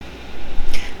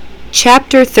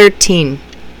Chapter 13.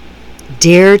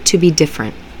 Dare to be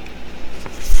different.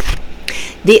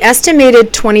 The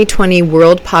estimated 2020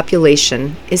 world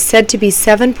population is said to be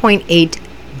 7.8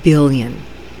 billion.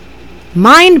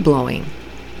 Mind-blowing.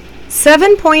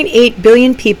 7.8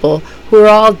 billion people who are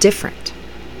all different.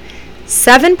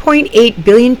 7.8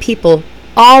 billion people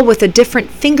all with a different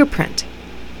fingerprint.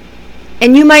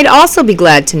 And you might also be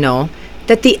glad to know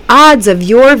that the odds of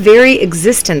your very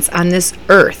existence on this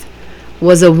earth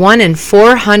was a 1 in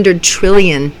 400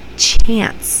 trillion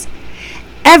chance.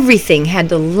 Everything had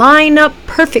to line up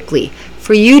perfectly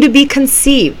for you to be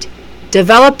conceived,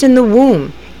 developed in the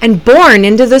womb, and born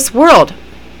into this world.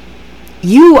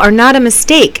 You are not a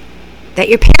mistake that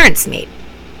your parents made.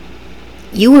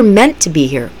 You were meant to be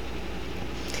here.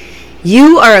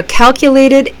 You are a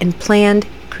calculated and planned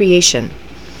creation.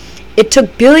 It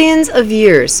took billions of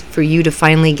years for you to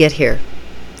finally get here.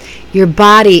 Your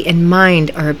body and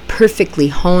mind are a perfectly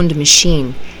honed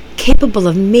machine, capable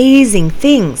of amazing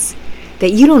things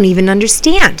that you don't even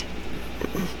understand.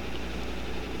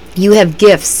 You have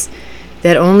gifts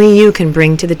that only you can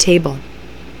bring to the table.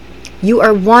 You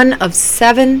are one of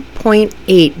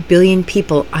 7.8 billion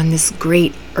people on this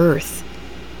great earth.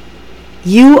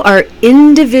 You are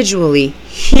individually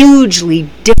hugely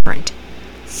different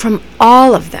from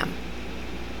all of them.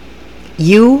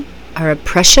 You are a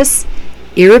precious,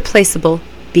 irreplaceable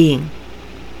being.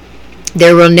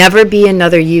 There will never be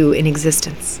another you in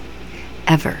existence,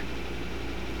 ever.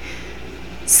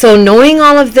 So knowing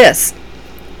all of this,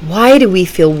 why do we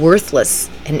feel worthless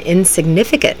and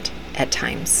insignificant at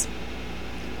times?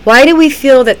 Why do we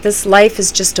feel that this life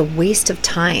is just a waste of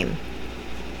time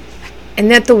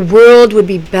and that the world would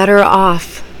be better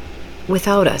off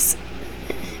without us?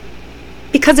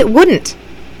 Because it wouldn't.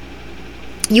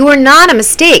 You are not a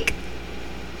mistake.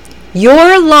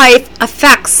 Your life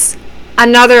affects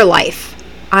another life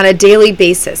on a daily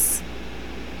basis.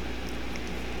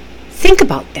 Think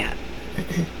about that.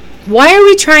 Why are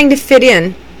we trying to fit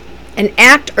in and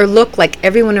act or look like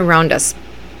everyone around us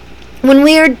when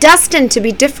we are destined to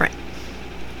be different?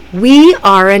 We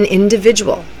are an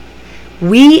individual.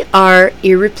 We are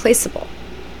irreplaceable.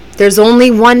 There's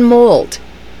only one mold.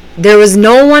 There is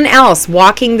no one else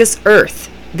walking this earth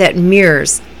that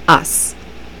mirrors us.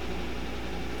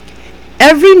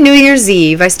 Every New Year's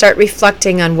Eve, I start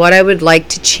reflecting on what I would like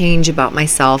to change about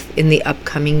myself in the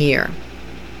upcoming year.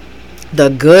 The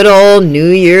good old New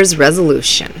Year's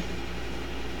resolution.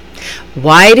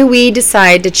 Why do we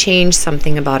decide to change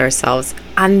something about ourselves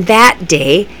on that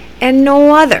day and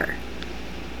no other?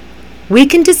 We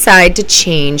can decide to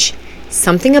change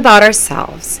something about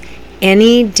ourselves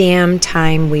any damn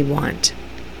time we want.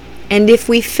 And if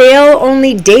we fail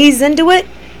only days into it,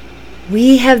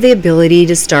 we have the ability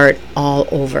to start all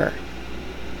over.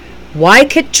 Why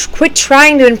quit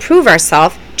trying to improve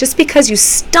ourselves just because you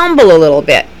stumble a little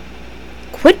bit?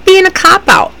 Quit being a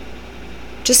cop-out.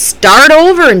 Just start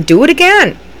over and do it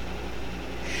again.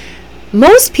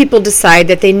 Most people decide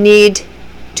that they need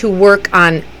to work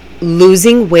on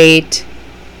losing weight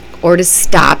or to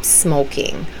stop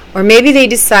smoking. Or maybe they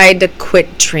decide to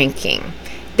quit drinking.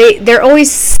 They're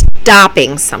always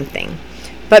stopping something.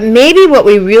 But maybe what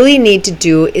we really need to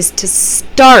do is to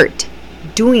start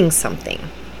doing something.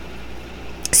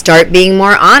 Start being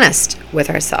more honest with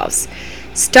ourselves.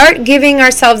 Start giving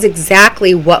ourselves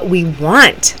exactly what we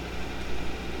want.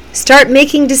 Start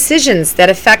making decisions that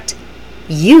affect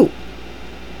you.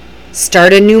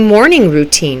 Start a new morning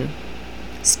routine.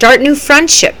 Start new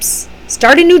friendships.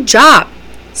 Start a new job.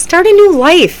 Start a new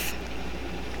life.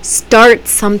 Start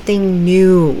something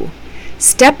new.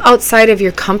 Step outside of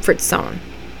your comfort zone.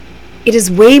 It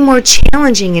is way more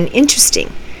challenging and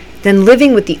interesting than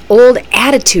living with the old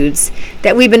attitudes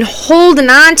that we've been holding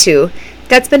on to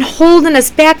that's been holding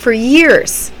us back for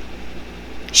years.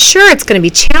 Sure, it's going to be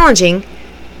challenging,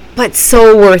 but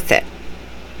so worth it.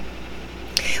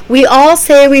 We all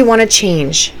say we want to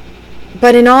change,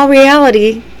 but in all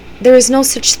reality, there is no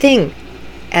such thing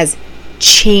as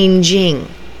changing.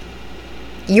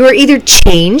 You are either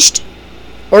changed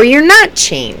or you're not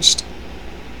changed.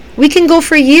 We can go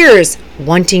for years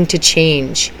wanting to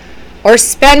change or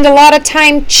spend a lot of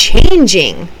time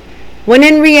changing when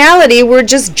in reality we're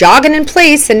just jogging in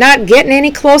place and not getting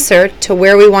any closer to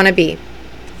where we want to be.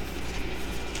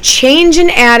 Change in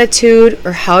attitude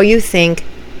or how you think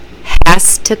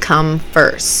has to come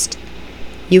first.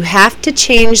 You have to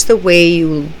change the way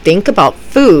you think about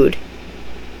food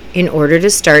in order to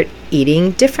start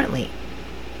eating differently.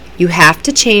 You have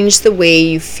to change the way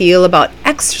you feel about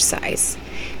exercise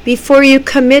before you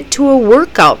commit to a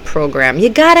workout program. You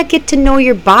gotta get to know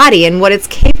your body and what it's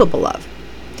capable of.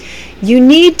 You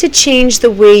need to change the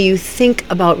way you think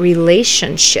about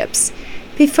relationships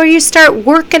before you start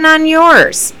working on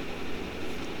yours.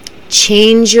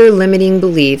 Change your limiting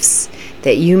beliefs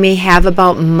that you may have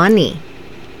about money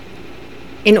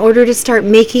in order to start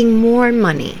making more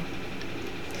money.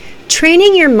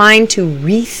 Training your mind to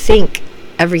rethink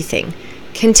everything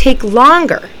can take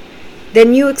longer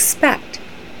than you expect.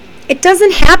 It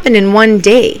doesn't happen in one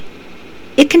day.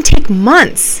 It can take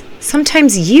months,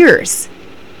 sometimes years.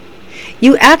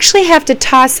 You actually have to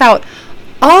toss out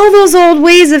all those old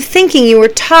ways of thinking you were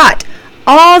taught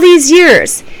all these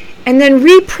years and then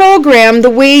reprogram the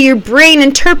way your brain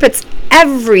interprets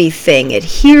everything it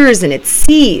hears and it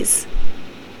sees.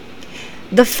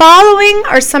 The following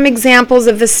are some examples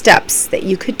of the steps that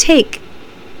you could take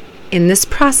in this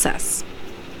process.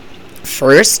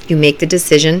 First, you make the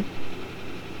decision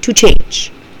to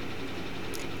change.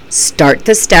 Start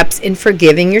the steps in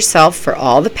forgiving yourself for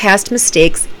all the past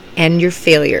mistakes and your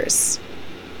failures.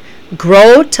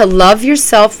 Grow to love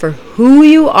yourself for who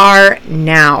you are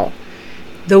now,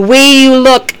 the way you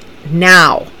look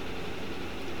now.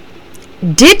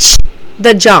 Ditch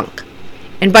the junk.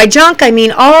 And by junk, I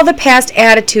mean all the past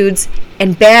attitudes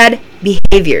and bad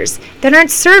behaviors that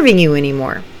aren't serving you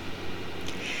anymore.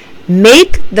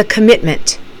 Make the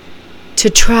commitment to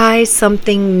try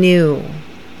something new.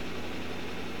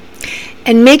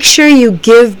 And make sure you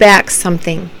give back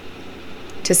something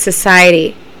to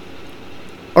society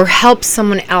or help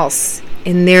someone else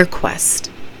in their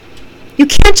quest. You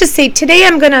can't just say, today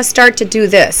I'm going to start to do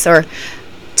this, or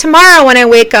tomorrow when I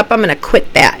wake up, I'm going to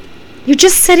quit that. You're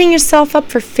just setting yourself up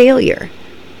for failure.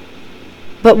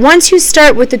 But once you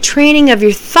start with the training of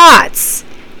your thoughts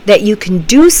that you can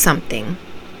do something,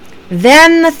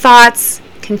 then the thoughts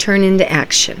can turn into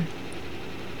action.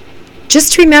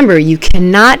 Just remember, you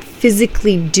cannot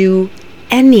physically do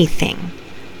anything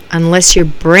unless your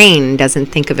brain doesn't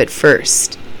think of it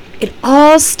first. It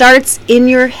all starts in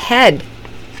your head.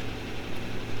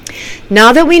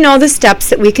 Now that we know the steps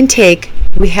that we can take,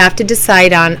 we have to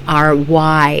decide on our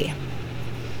why.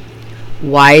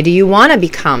 Why do you want to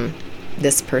become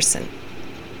this person?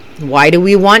 Why do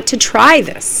we want to try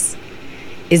this?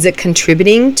 Is it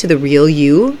contributing to the real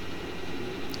you?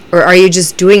 Or are you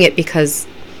just doing it because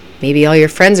maybe all your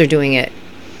friends are doing it?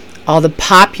 All the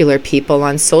popular people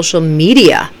on social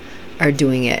media are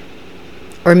doing it.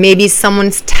 Or maybe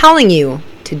someone's telling you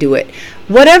to do it.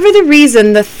 Whatever the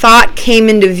reason the thought came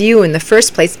into view in the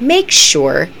first place, make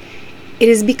sure it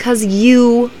is because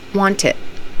you want it.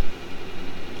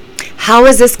 How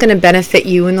is this going to benefit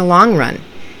you in the long run?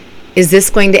 Is this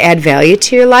going to add value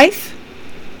to your life?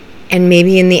 And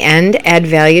maybe in the end, add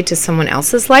value to someone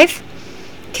else's life?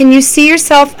 Can you see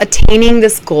yourself attaining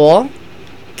this goal?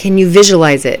 Can you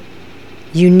visualize it?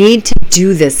 You need to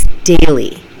do this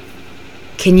daily.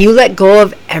 Can you let go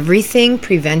of everything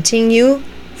preventing you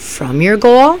from your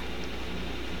goal?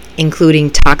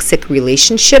 Including toxic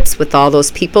relationships with all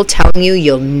those people telling you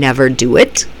you'll never do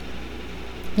it?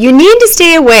 You need to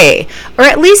stay away, or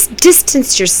at least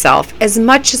distance yourself as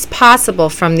much as possible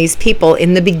from these people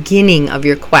in the beginning of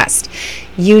your quest.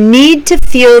 You need to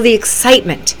feel the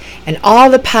excitement and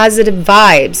all the positive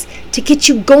vibes to get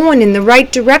you going in the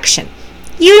right direction.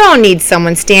 You don't need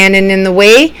someone standing in the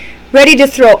way, ready to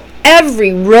throw every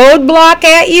roadblock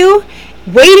at you,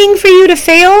 waiting for you to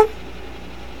fail.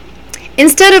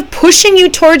 Instead of pushing you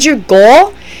towards your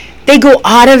goal, they go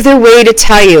out of their way to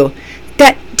tell you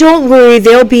that don't worry,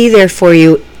 they'll be there for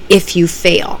you if you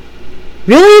fail.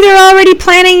 Really, they're already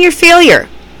planning your failure.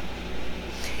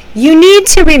 You need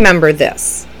to remember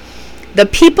this. The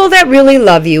people that really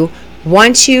love you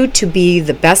want you to be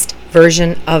the best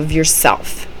version of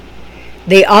yourself.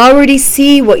 They already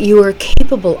see what you are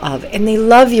capable of, and they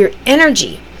love your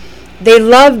energy. They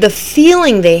love the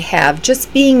feeling they have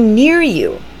just being near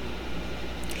you.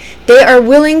 They are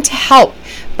willing to help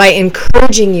by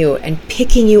encouraging you and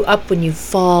picking you up when you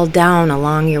fall down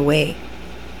along your way.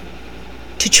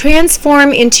 To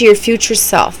transform into your future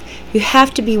self, you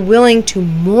have to be willing to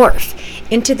morph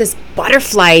into this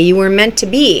butterfly you were meant to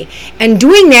be. And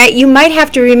doing that, you might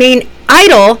have to remain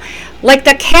idle like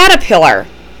the caterpillar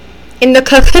in the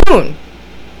cocoon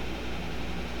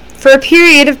for a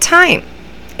period of time.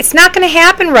 It's not going to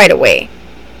happen right away.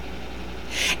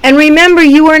 And remember,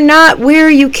 you are not where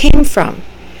you came from.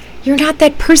 You're not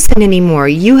that person anymore.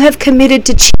 You have committed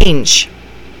to change.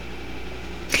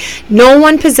 No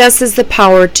one possesses the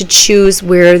power to choose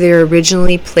where they're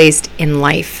originally placed in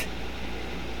life.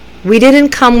 We didn't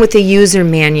come with a user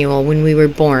manual when we were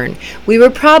born. We were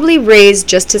probably raised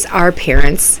just as our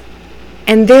parents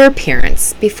and their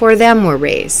parents before them were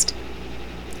raised.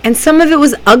 And some of it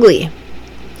was ugly.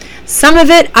 Some of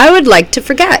it I would like to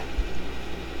forget.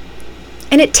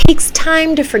 And it takes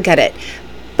time to forget it.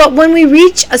 But when we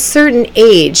reach a certain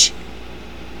age,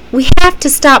 we have to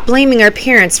stop blaming our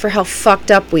parents for how fucked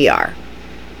up we are.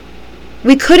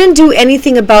 We couldn't do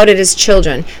anything about it as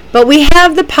children, but we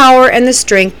have the power and the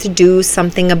strength to do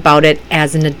something about it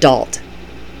as an adult.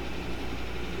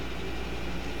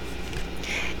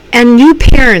 And you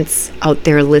parents out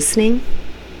there listening,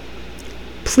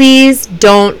 please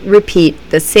don't repeat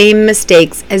the same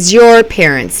mistakes as your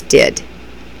parents did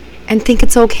and think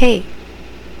it's okay.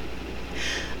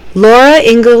 Laura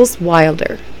Ingalls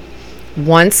Wilder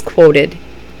once quoted,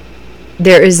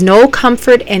 "There is no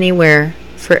comfort anywhere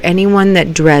for anyone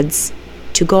that dreads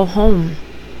to go home."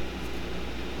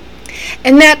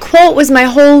 And that quote was my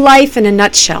whole life in a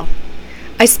nutshell.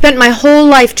 I spent my whole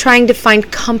life trying to find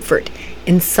comfort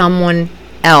in someone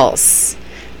else,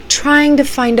 trying to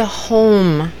find a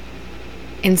home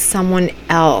in someone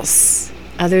else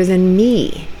other than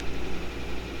me.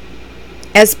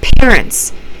 As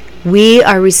parents, we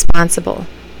are responsible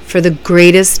for the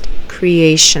greatest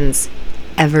creations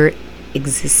ever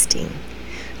existing.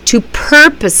 To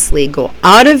purposely go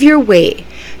out of your way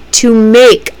to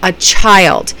make a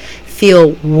child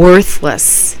feel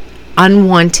worthless,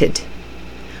 unwanted,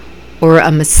 or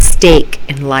a mistake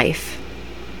in life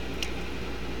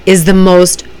is the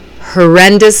most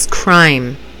horrendous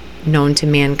crime known to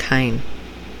mankind.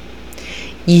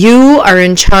 You are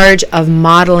in charge of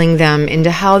modeling them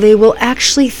into how they will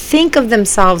actually think of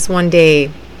themselves one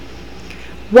day.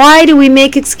 Why do we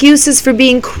make excuses for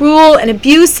being cruel and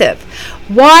abusive?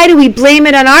 Why do we blame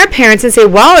it on our parents and say,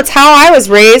 well, it's how I was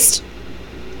raised?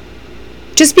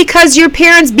 Just because your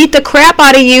parents beat the crap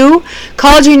out of you,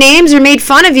 called you names, or made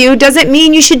fun of you, doesn't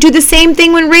mean you should do the same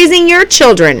thing when raising your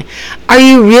children. Are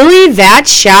you really that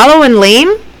shallow and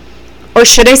lame? Or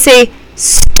should I say,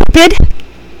 stupid?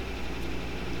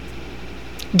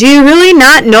 Do you really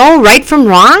not know right from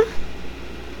wrong?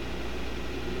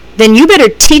 Then you better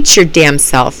teach your damn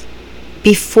self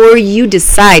before you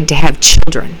decide to have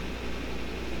children.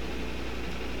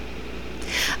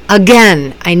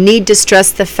 Again, I need to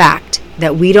stress the fact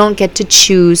that we don't get to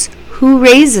choose who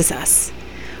raises us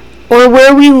or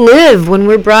where we live when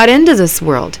we're brought into this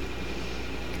world.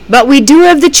 But we do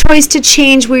have the choice to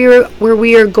change where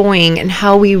we are going and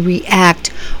how we react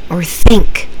or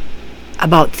think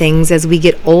about things as we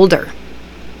get older.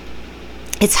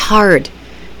 It's hard.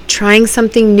 Trying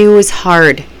something new is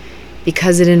hard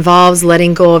because it involves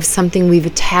letting go of something we've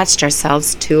attached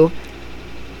ourselves to,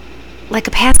 like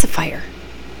a pacifier.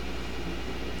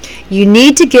 You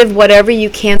need to give whatever you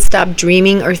can't stop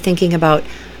dreaming or thinking about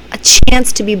a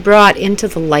chance to be brought into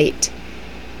the light.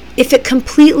 If it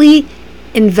completely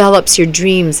envelops your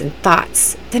dreams and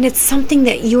thoughts, then it's something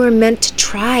that you are meant to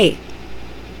try.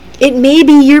 It may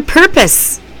be your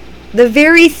purpose, the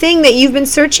very thing that you've been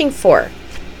searching for.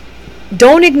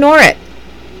 Don't ignore it.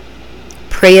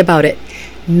 Pray about it.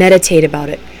 Meditate about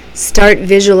it. Start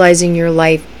visualizing your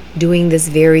life doing this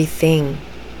very thing.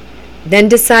 Then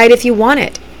decide if you want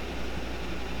it.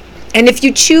 And if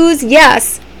you choose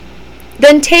yes,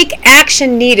 then take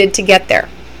action needed to get there.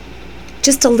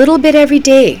 Just a little bit every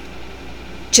day.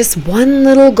 Just one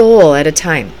little goal at a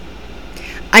time.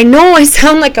 I know I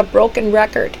sound like a broken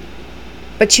record,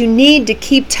 but you need to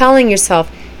keep telling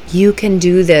yourself, you can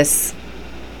do this.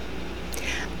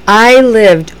 I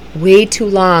lived way too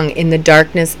long in the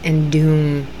darkness and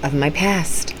doom of my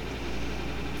past.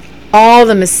 All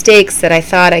the mistakes that I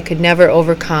thought I could never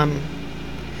overcome.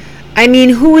 I mean,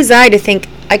 who was I to think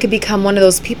I could become one of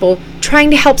those people trying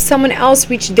to help someone else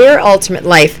reach their ultimate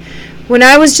life when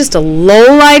I was just a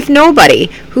low-life nobody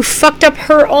who fucked up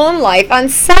her own life on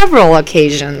several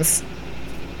occasions?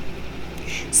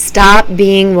 Stop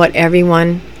being what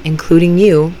everyone, including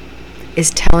you, is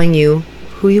telling you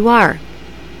who you are.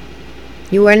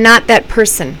 You are not that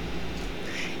person.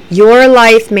 Your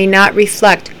life may not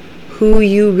reflect who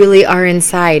you really are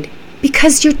inside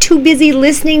because you're too busy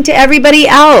listening to everybody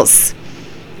else,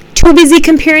 too busy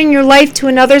comparing your life to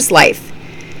another's life.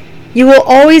 You will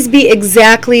always be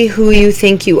exactly who you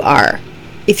think you are.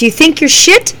 If you think you're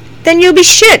shit, then you'll be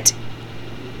shit.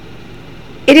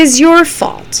 It is your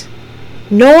fault.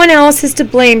 No one else is to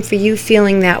blame for you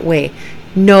feeling that way.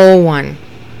 No one.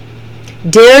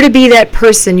 Dare to be that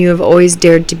person you have always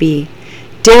dared to be.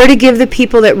 Dare to give the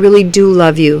people that really do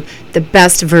love you the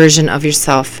best version of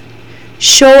yourself.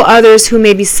 Show others who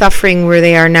may be suffering where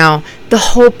they are now the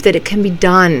hope that it can be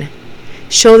done.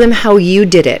 Show them how you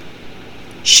did it.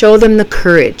 Show them the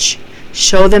courage.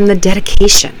 Show them the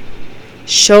dedication.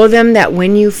 Show them that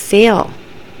when you fail,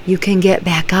 you can get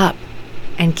back up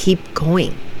and keep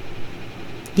going.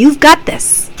 You've got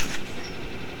this.